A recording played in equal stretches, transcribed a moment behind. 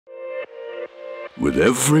With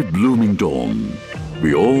every blooming dawn,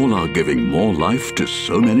 we all are giving more life to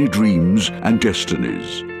so many dreams and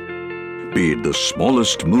destinies. Be it the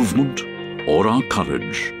smallest movement or our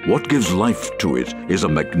courage, what gives life to it is a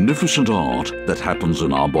magnificent art that happens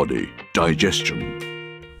in our body, digestion.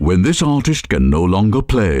 When this artist can no longer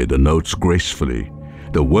play the notes gracefully,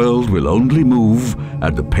 the world will only move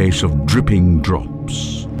at the pace of dripping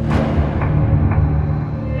drops.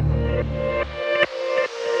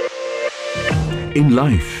 In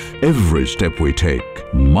life, every step we take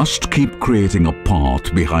must keep creating a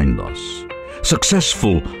path behind us.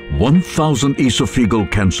 Successful 1,000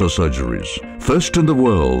 esophageal cancer surgeries, first in the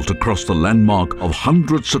world to cross the landmark of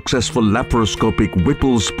 100 successful laparoscopic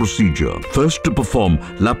Whipple's procedure, first to perform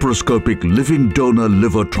laparoscopic living donor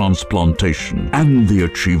liver transplantation, and the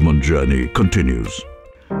achievement journey continues.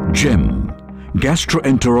 GEM,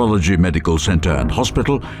 Gastroenterology Medical Center and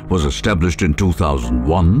Hospital, was established in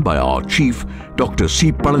 2001 by our chief, Dr.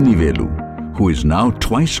 C. Palanivelu, who is now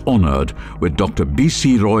twice honored with Dr.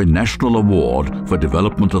 B.C. Roy National Award for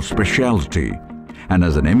Development of Specialty and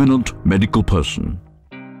as an eminent medical person.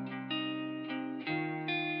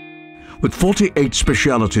 With 48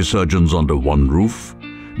 specialty surgeons under one roof,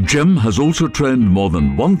 GEM has also trained more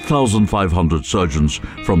than 1,500 surgeons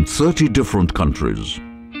from 30 different countries.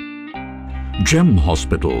 GEM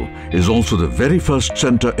Hospital is also the very first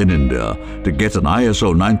center in India to get an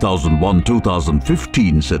ISO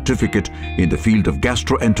 9001-2015 certificate in the field of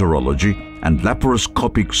gastroenterology and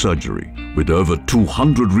laparoscopic surgery. With over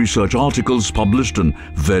 200 research articles published in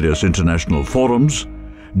various international forums,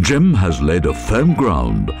 GEM has laid a firm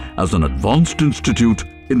ground as an advanced institute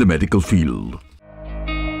in the medical field.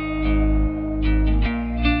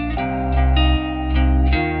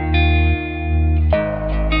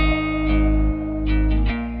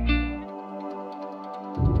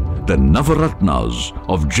 The Navaratnas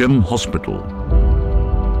of GEM Hospital.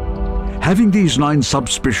 Having these 9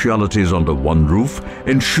 subspecialties under one roof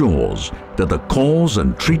ensures that the cause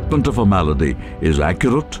and treatment of a malady is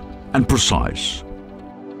accurate and precise.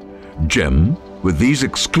 GEM, with these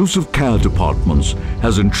exclusive care departments,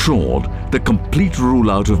 has ensured the complete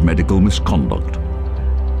rule-out of medical misconduct.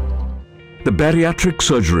 The bariatric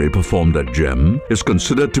surgery performed at GEM is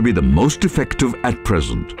considered to be the most effective at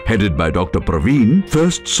present. Headed by Dr. Praveen,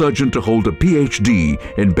 first surgeon to hold a PhD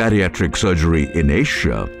in bariatric surgery in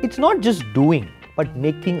Asia. It's not just doing, but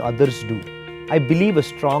making others do. I believe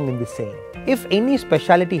strong in this saying. If any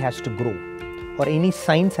specialty has to grow, or any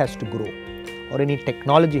science has to grow, or any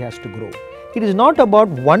technology has to grow, it is not about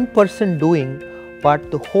one person doing, but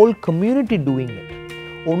the whole community doing it.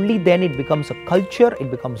 Only then it becomes a culture, it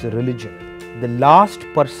becomes a religion. The last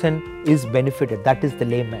person is benefited, that is the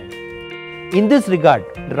layman. In this regard,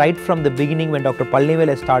 right from the beginning when Dr.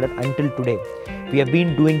 Palanivelu started until today, we have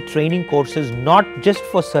been doing training courses not just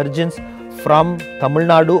for surgeons from Tamil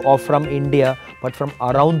Nadu or from India, but from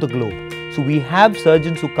around the globe. So we have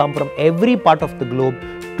surgeons who come from every part of the globe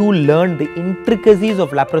to learn the intricacies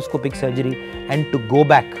of laparoscopic surgery and to go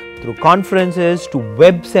back through conferences, to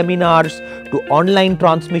web seminars, to online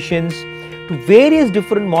transmissions, to various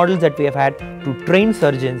different models that we have had to train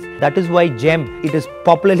surgeons. That is why GEM, it is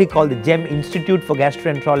popularly called the GEM Institute for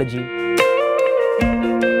Gastroenterology.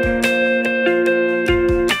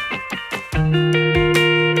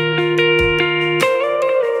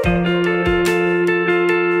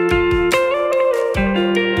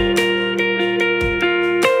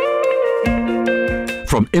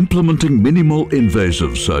 From implementing minimal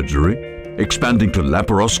invasive surgery, expanding to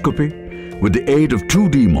laparoscopy with the aid of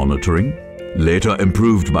 2D monitoring, later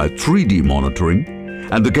improved by 3D monitoring,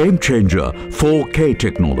 and the game-changer 4K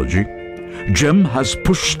technology, GEM has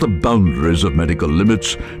pushed the boundaries of medical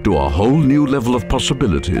limits to a whole new level of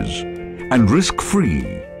possibilities, and risk-free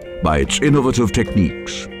by its innovative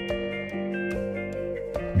techniques.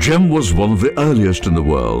 GEM was one of the earliest in the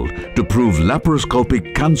world to prove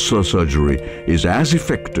laparoscopic cancer surgery is as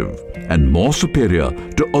effective and more superior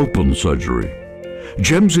to open surgery.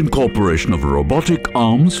 GEM's incorporation of robotic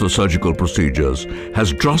arms for surgical procedures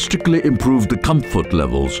has drastically improved the comfort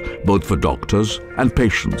levels both for doctors and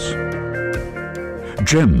patients.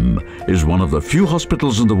 GEM is one of the few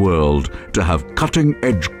hospitals in the world to have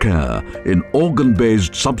cutting-edge care in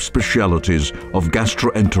organ-based subspecialties of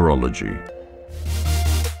gastroenterology.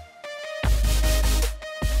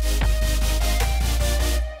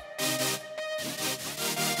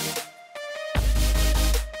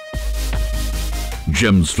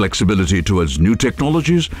 GEM's flexibility towards new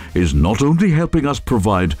technologies is not only helping us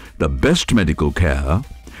provide the best medical care,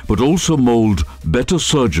 but also mold better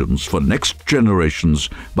surgeons for next generations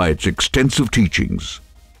by its extensive teachings.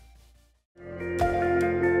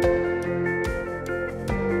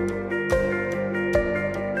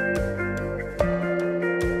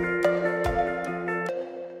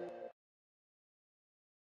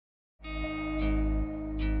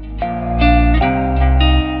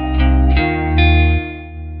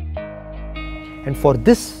 And for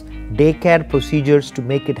this daycare procedures to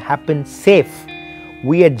make it happen safe,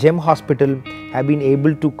 we at GEM Hospital have been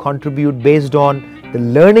able to contribute based on the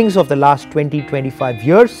learnings of the last 20-25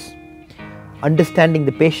 years, understanding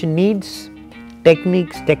the patient needs,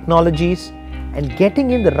 techniques, technologies, and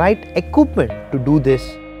getting in the right equipment to do this.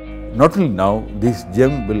 Not only now, this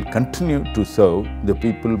GEM will continue to serve the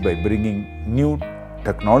people by bringing new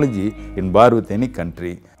technology in bar with any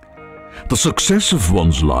country. The success of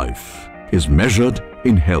one's life is measured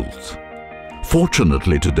in health.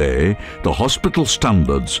 Fortunately today, the hospital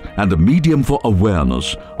standards and the medium for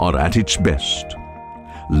awareness are at its best.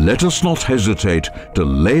 Let us not hesitate to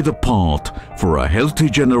lay the path for a healthy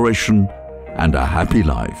generation and a happy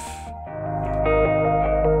life.